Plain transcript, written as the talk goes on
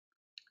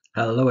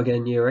Hello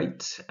again, Year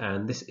 8,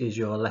 and this is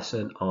your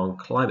lesson on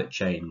climate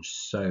change.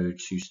 So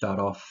to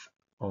start off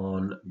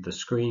on the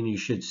screen, you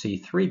should see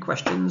 3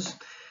 questions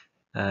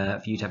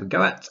for you to have a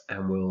go at,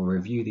 and we'll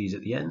review these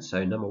at the end.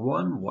 So number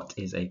 1, what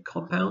is a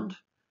compound?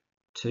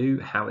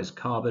 2, how is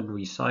carbon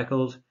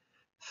recycled?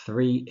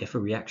 3, if a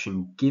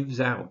reaction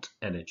gives out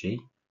energy,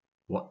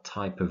 what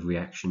type of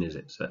reaction is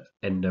it? So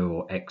endo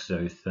or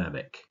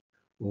exothermic.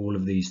 All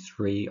of these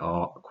 3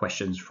 are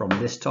questions from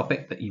this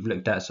topic that you've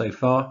looked at so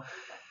far.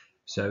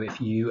 So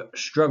if you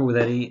struggle with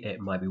any,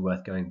 it might be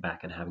worth going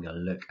back and having a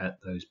look at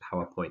those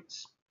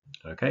PowerPoints.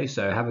 Okay,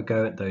 so have a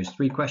go at those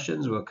 3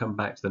 questions. We'll come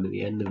back to them at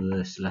the end of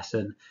this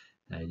lesson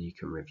and you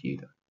can review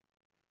them.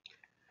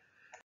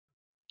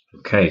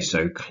 Okay,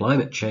 so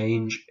climate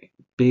change,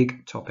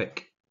 big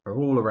topic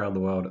all around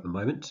the world at the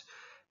moment.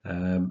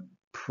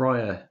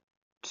 Prior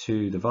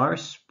to the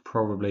virus,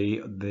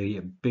 probably the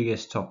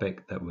biggest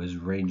topic that was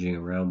ranging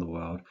around the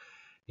world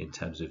in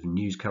terms of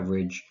news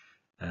coverage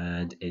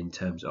and in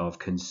terms of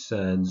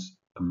concerns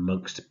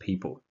amongst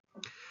people.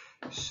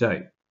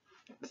 So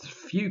a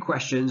few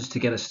questions to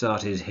get us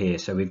started here.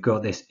 So we've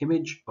got this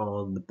image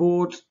on the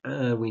board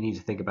and we need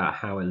to think about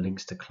how it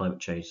links to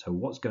climate change. So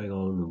what's going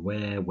on,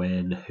 where,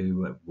 when,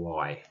 who, and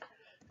why?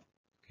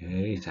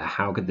 Okay, so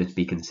how could this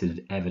be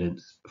considered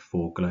evidence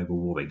for global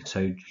warming?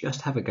 So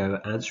just have a go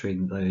at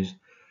answering those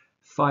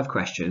 5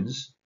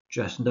 questions.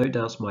 Just note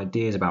down some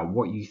ideas about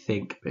what you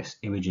think this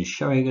image is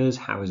showing us.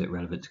 How is it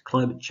relevant to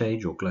climate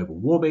change or global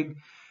warming?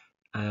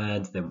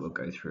 And then we'll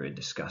go through and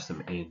discuss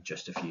them in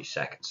just a few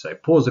seconds. So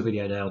pause the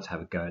video now to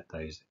have a go at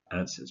those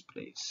answers,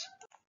 please.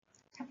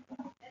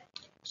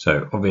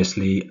 So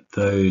obviously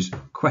those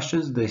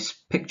questions, this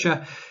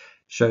picture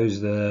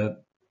shows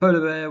the polar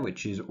bear,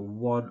 which is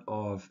one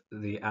of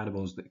the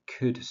animals that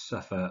could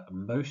suffer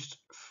most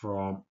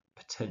from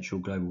potential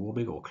global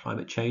warming or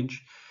climate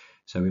change.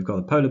 So we've got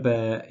the polar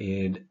bear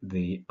in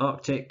the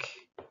Arctic,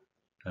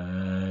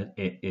 and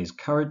it is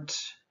current.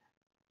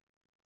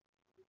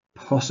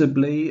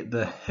 Possibly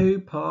the who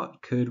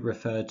part could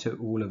refer to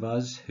all of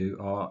us who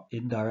are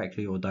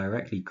indirectly or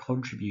directly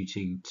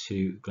contributing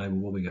to global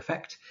warming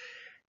effect.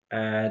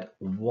 And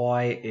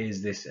why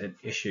is this an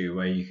issue?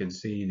 Where you can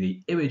see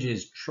the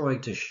images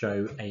trying to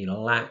show a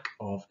lack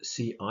of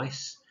sea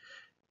ice,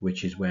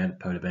 which is where the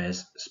polar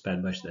bears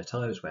spend most of their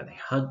time, is where they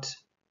hunt,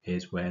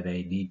 is where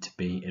they need to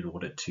be in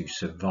order to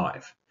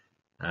survive.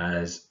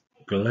 As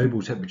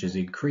global temperatures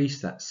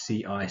increase, that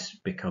sea ice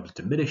becomes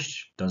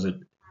diminished,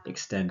 doesn't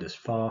extend as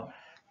far,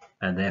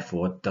 and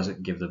therefore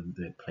doesn't give them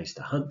the place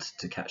to hunt,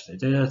 to catch their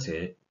dinner,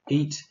 to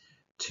eat,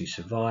 to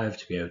survive,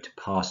 to be able to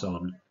pass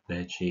on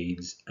their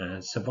genes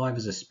and survive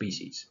as a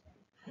species.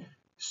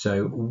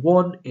 So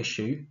one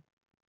issue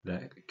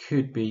that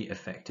could be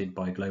affected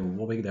by global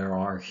warming, there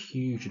are a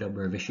huge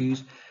number of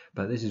issues,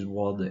 but this is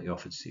one that you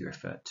often see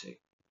referred to.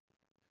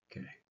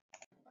 Okay.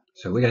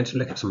 So we're going to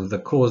look at some of the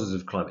causes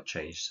of climate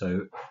change.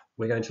 So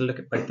we're going to look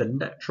at both the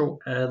natural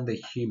and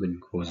the human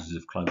causes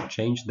of climate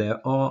change. There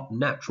are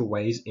natural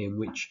ways in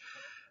which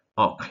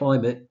our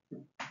climate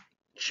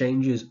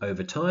changes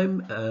over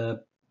time,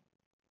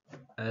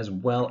 as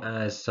well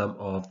as some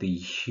of the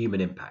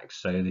human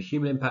impacts. So the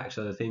human impacts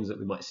are the things that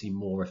we might see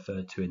more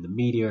referred to in the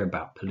media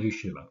about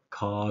pollution, about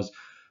cars,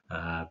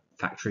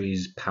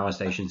 factories, power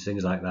stations,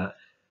 things like that.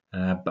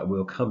 But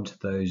we'll come to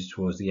those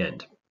towards the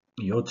end.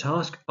 Your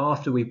task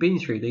after we've been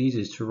through these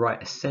is to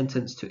write a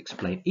sentence to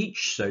explain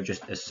each, so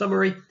just a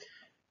summary,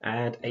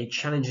 and a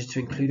challenge is to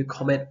include a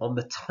comment on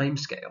the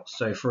timescale.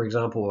 So for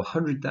example,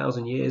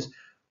 100,000 years,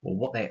 or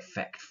what they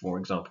affect, for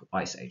example,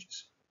 ice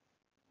ages.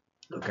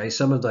 Okay,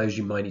 some of those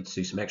you might need to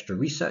do some extra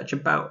research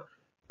about,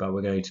 but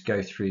we're going to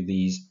go through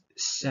these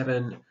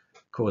 7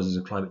 causes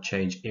of climate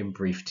change in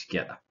brief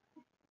together.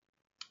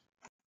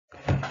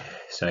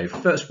 So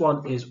first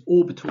one is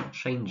orbital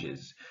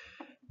changes.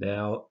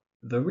 Now,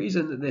 the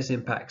reason that this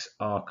impacts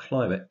our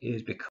climate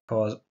is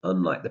because,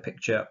 unlike the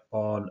picture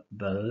on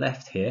the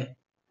left here,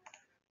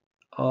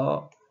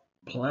 our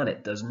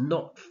planet does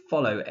not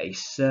follow a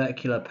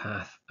circular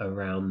path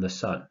around the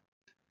sun.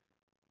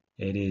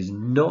 It is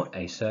not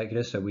a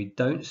circular, so we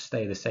don't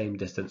stay the same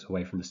distance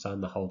away from the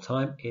sun the whole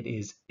time. It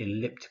is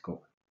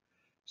elliptical.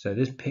 So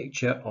this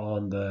picture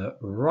on the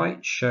right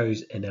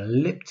shows an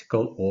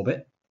elliptical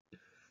orbit.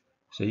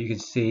 So you can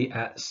see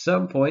at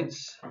some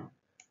points,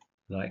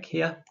 like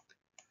here,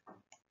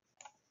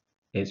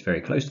 it's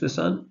very close to the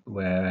sun,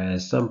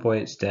 whereas some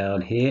points down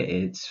here,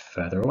 it's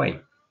further away.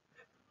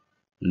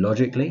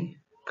 Logically,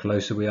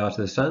 closer we are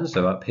to the sun,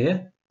 so up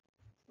here,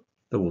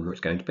 the warmer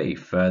it's going to be.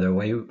 Further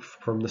away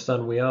from the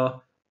sun we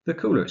are, the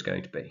cooler it's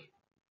going to be.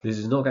 This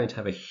is not going to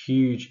have a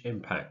huge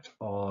impact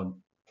on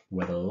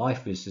whether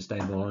life is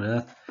sustainable on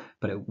Earth,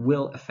 but it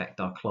will affect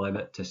our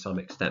climate to some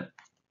extent.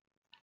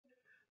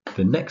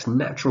 The next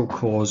natural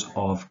cause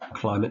of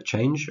climate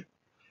change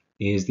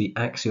is the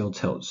axial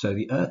tilt. So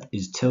the Earth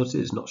is tilted,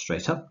 it's not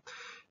straight up.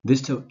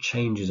 This tilt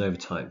changes over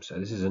time, so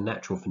this is a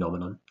natural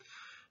phenomenon.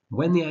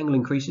 When the angle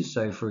increases,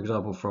 so for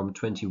example from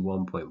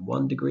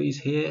 21.1 degrees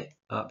here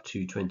up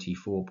to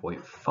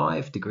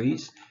 24.5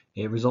 degrees,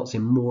 it results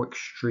in more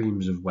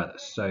extremes of weather.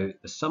 So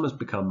the summers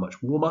become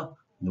much warmer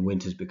and the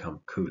winters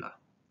become cooler.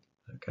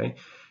 Okay,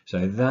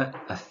 so that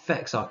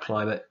affects our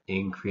climate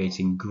in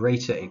creating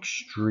greater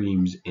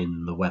extremes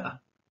in the weather.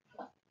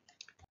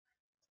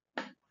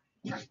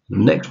 The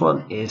next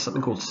one is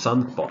something called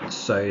sunspots.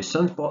 So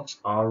sunspots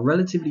are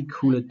relatively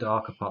cooler,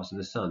 darker parts of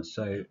the sun.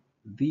 So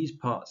these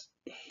parts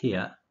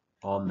here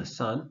on the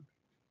sun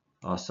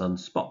are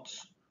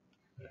sunspots.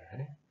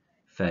 Okay.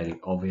 Fairly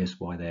obvious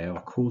why they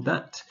are called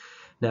that.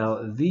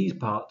 Now these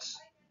parts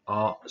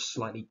are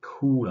slightly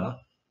cooler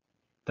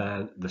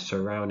than the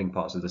surrounding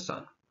parts of the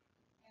sun.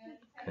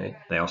 Okay.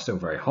 They are still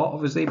very hot,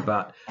 obviously,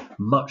 but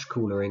much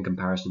cooler in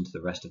comparison to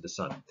the rest of the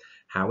sun.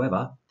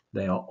 However,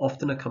 they are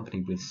often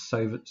accompanied with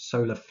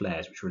solar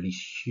flares, which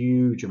release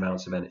huge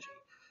amounts of energy.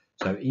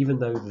 So even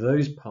though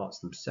those parts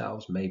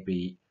themselves may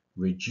be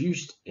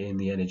reduced in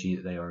the energy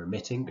that they are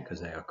emitting because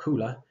they are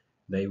cooler,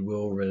 they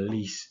will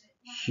release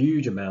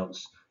huge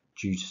amounts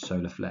due to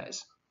solar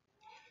flares.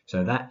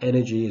 So that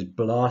energy is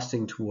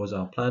blasting towards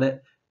our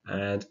planet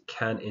and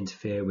can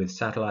interfere with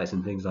satellites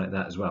and things like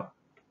that as well.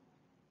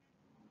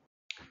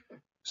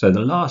 So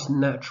the last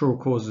natural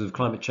causes of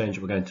climate change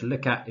that we're going to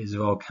look at is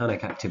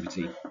volcanic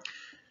activity.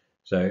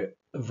 So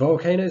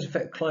volcanoes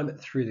affect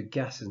climate through the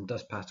gases and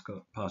dust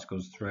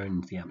particles thrown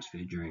into the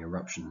atmosphere during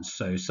eruptions.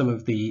 So some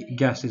of the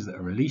gases that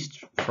are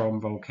released from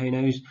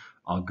volcanoes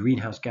are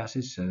greenhouse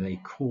gases, so they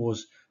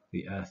cause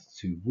the Earth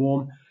to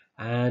warm,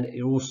 and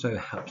it also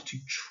helps to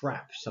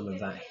trap some of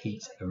that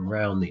heat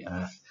around the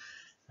Earth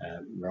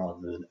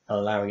rather than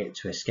allowing it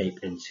to escape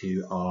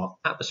into our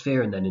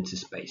atmosphere and then into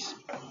space.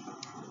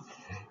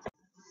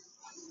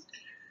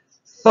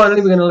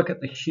 Finally, we're going to look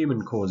at the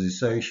human causes.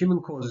 So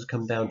human causes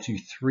come down to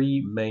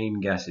three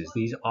main gases.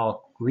 These are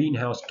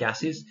greenhouse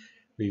gases.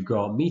 We've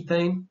got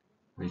methane,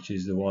 which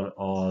is the one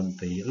on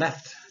the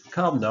left,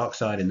 carbon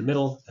dioxide in the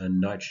middle,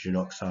 and nitrogen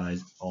oxide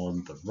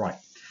on the right.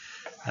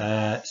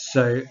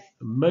 So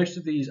most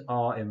of these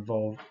are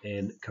involved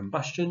in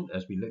combustion,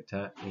 as we looked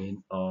at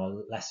in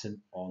our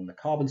lesson on the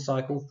carbon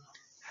cycle,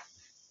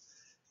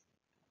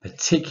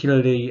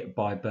 particularly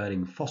by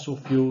burning fossil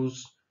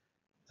fuels.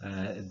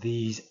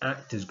 These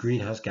act as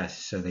greenhouse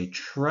gases, so they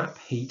trap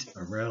heat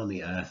around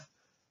the Earth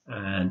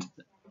and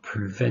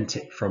prevent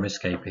it from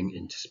escaping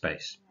into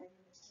space.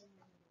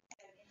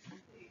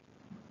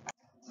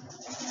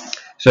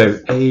 So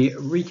a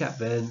recap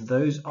then,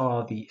 those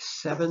are the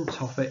seven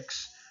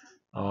causes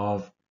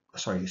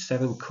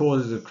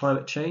of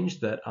climate change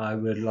that I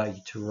would like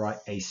you to write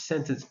a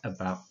sentence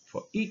about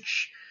for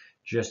each,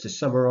 just to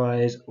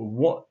summarize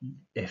what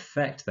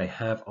effect they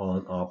have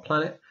on our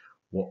planet,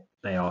 what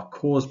they are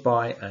caused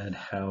by, and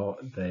how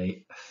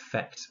they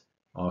affect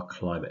our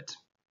climate.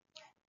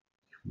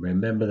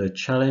 Remember the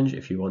challenge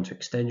if you want to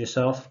extend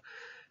yourself.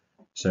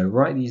 So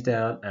write these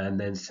down and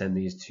then send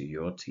these to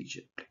your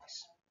teacher,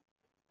 please.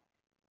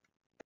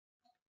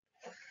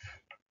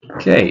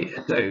 Okay,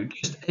 so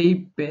just a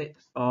bit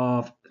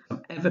of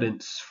some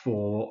evidence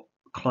for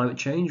climate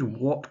change,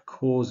 what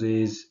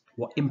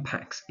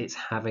impacts it's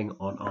having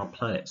on our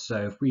planet.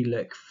 So if we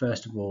look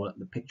first of all at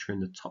the picture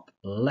in the top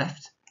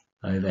left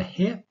over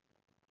here.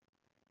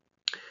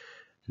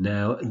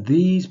 Now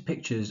these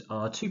pictures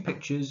are two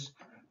pictures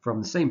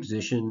from the same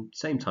position,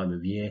 same time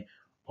of year,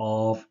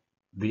 of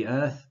the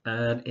Earth,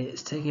 and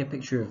it's taking a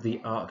picture of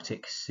the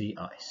Arctic sea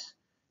ice.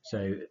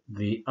 So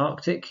the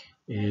Arctic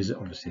is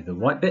obviously the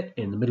white bit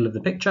in the middle of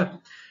the picture,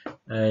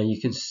 and you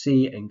can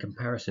see in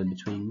comparison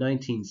between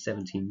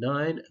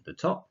 1979 at the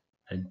top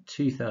and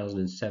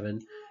 2007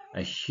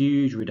 a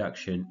huge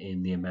reduction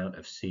in the amount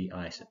of sea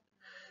ice.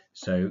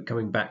 So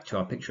coming back to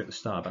our picture at the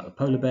start about the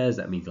polar bears,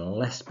 that means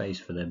less space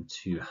for them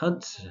to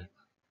hunt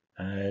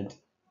and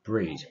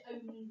breed.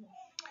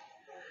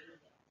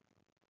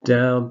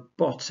 Down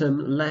bottom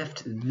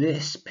left,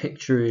 this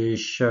picture is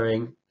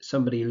showing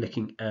somebody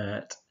looking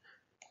at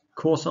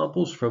core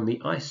samples from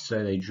the ice.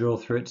 So they drill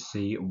through it to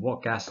see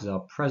what gases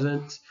are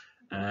present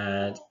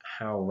and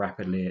how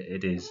rapidly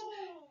it is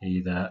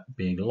either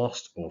being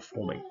lost or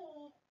forming.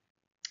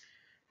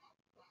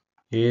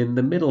 In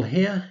the middle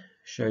here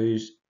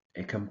shows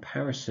a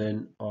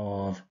comparison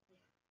of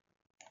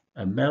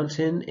a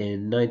mountain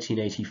in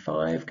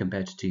 1985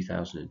 compared to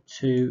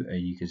 2002,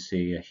 and you can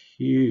see a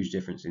huge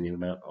difference in the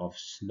amount of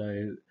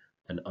snow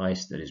and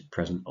ice that is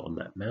present on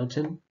that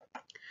mountain.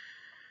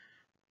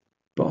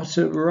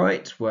 Bottom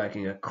right,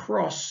 working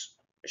across,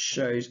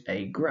 shows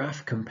a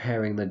graph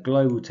comparing the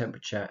global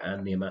temperature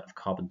and the amount of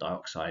carbon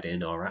dioxide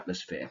in our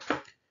atmosphere.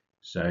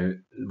 So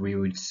we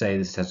would say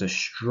this has a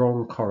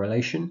strong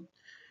correlation,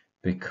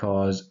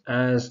 because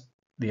as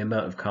the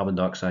amount of carbon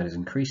dioxide is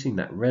increasing,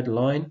 that red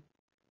line,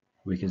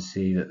 we can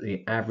see that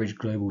the average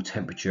global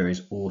temperature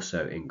is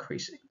also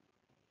increasing.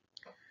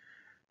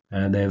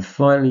 And then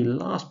finally,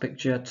 last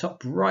picture,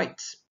 top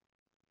right,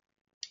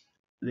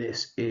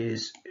 this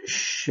is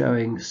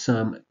showing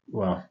some,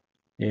 well,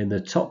 in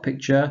the top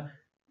picture,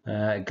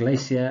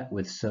 glacier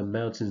with some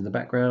mountains in the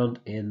background.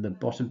 In the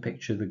bottom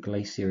picture, the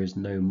glacier is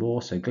no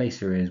more. So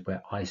glacier is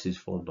where ice is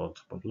formed on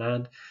top of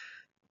land.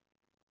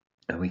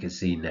 And we can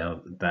see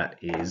now that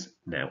is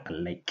now a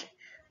lake.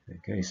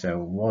 Okay, so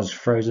was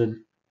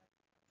frozen,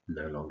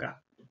 no longer.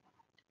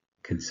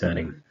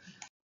 Concerning.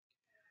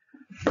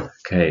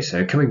 Okay,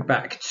 so coming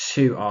back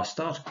to our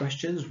starter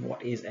questions,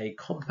 what is a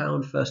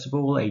compound? First of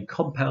all, a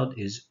compound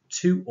is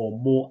two or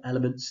more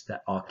elements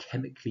that are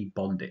chemically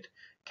bonded.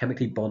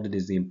 Chemically bonded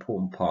is the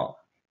important part.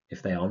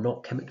 If they are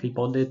not chemically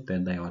bonded,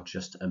 then they are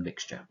just a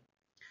mixture.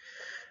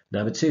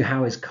 Number two,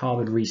 how is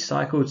carbon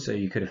recycled? So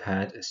you could have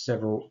had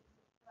several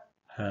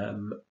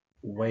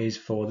ways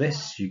for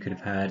this. You could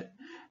have had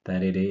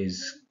that it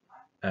is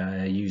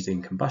used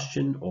in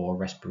combustion or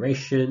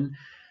respiration,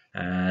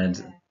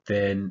 and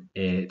then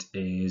it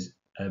is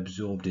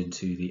absorbed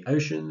into the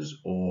oceans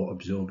or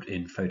absorbed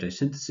in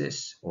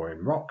photosynthesis or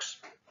in rocks.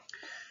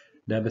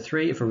 Number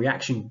three, if a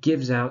reaction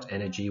gives out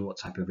energy, what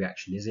type of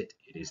reaction is it?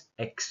 It is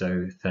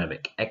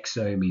exothermic.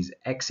 Exo means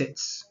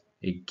exits,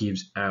 it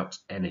gives out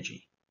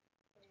energy.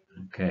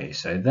 Okay,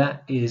 so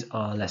that is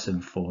our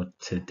lesson for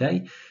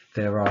today.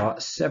 There are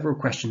several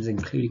questions,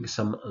 including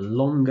some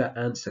longer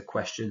answer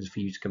questions for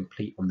you to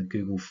complete on the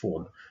Google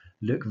form.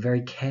 Look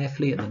very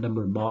carefully at the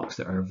number of marks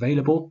that are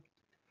available.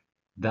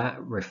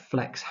 That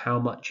reflects how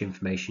much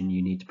information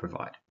you need to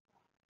provide.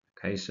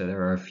 Okay, so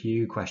there are a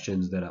few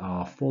questions that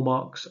are 4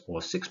 marks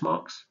or 6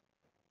 marks.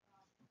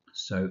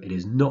 So it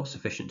is not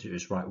sufficient to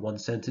just write one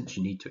sentence.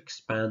 You need to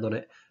expand on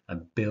it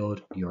and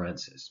build your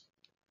answers.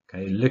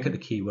 Okay, look at the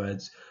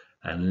keywords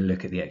and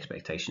look at the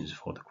expectations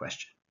for the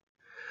question.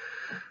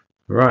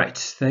 Right,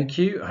 thank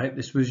you. I hope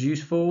this was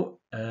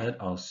useful, and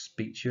I'll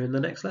speak to you in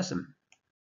the next lesson.